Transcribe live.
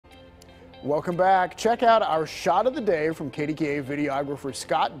Welcome back. Check out our shot of the day from KDKA videographer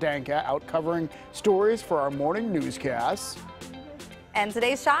Scott Danka, out covering stories for our morning newscasts. And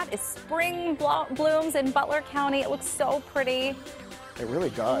today's shot is spring blooms in Butler County. It looks so pretty. It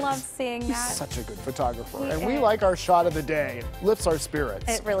really does. I love seeing that. He's such a good photographer. He and we is. like our shot of the day. It lifts our spirits.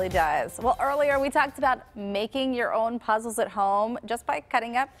 It really does. Well, earlier we talked about making your own puzzles at home just by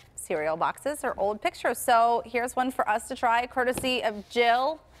cutting up cereal boxes or old pictures. So here's one for us to try, courtesy of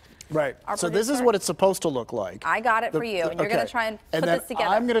Jill. Right. Our So this is producer. what it's supposed to look like. I got it for you, and you're going to try and put this together.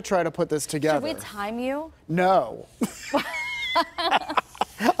 I'm going to try to put this together. Should we time you? No.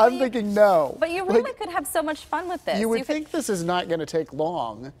 I'm thinking no. But you really could have so much fun with this. You would think this is not going to take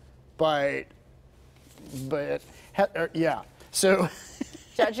long, but yeah. So.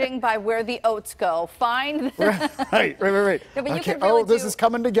 Judging by where the oats go, find. Right. No, but you Okay. can really This is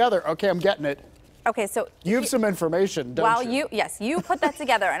coming together. Okay, I'm getting it. Okay, so You have some information, don't you? Yes, you put that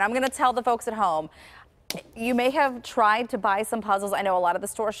together, and I'm going to tell the folks at home. You may have tried to buy some puzzles. I know a lot of the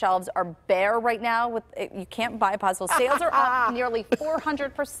store shelves are bare right now. You can't buy puzzles. Sales are up nearly 400%.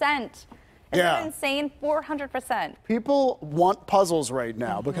 Isn't that insane? 400%. People want puzzles right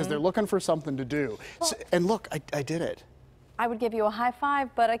now because they're looking for something to do. Well, And look, I did it. I would give you a high five,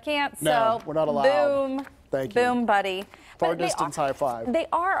 but I can't. No, so we're not allowed. Boom. Thank you. Boom, buddy. Far But distance high five. They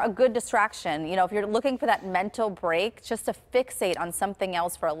are a good distraction. You know, if you're looking for that mental break, just to fixate on something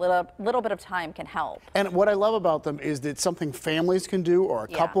else for a little bit of time can help. And what I love about them is that it's something families can do or a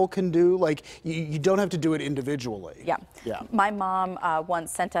couple can do. Like, you don't have to do it individually. Yeah. My mom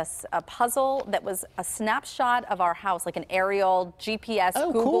once sent us a puzzle that was a snapshot of our house, like an aerial GPS,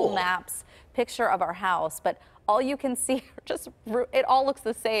 Google Maps picture of our house. But all you can see, it all looks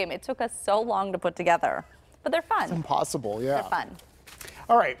the same. It took us so long to put together. But they're fun. It's impossible, yeah. They're fun.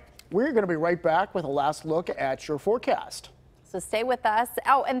 All right, we're going to be right back with a last look at your forecast. So stay with us.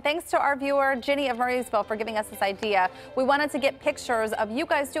 Oh, and thanks to our viewer, Ginny of Murraysville, for giving us this idea. We wanted to get pictures of you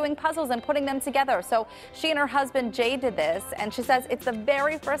guys doing puzzles and putting them together. So she and her husband, Jay, did this, and she says it's the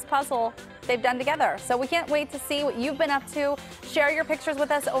very first puzzle they've done together. So we can't wait to see what you've been up to. Share your pictures with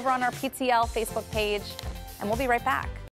us over on our PTL Facebook page, and we'll be right back.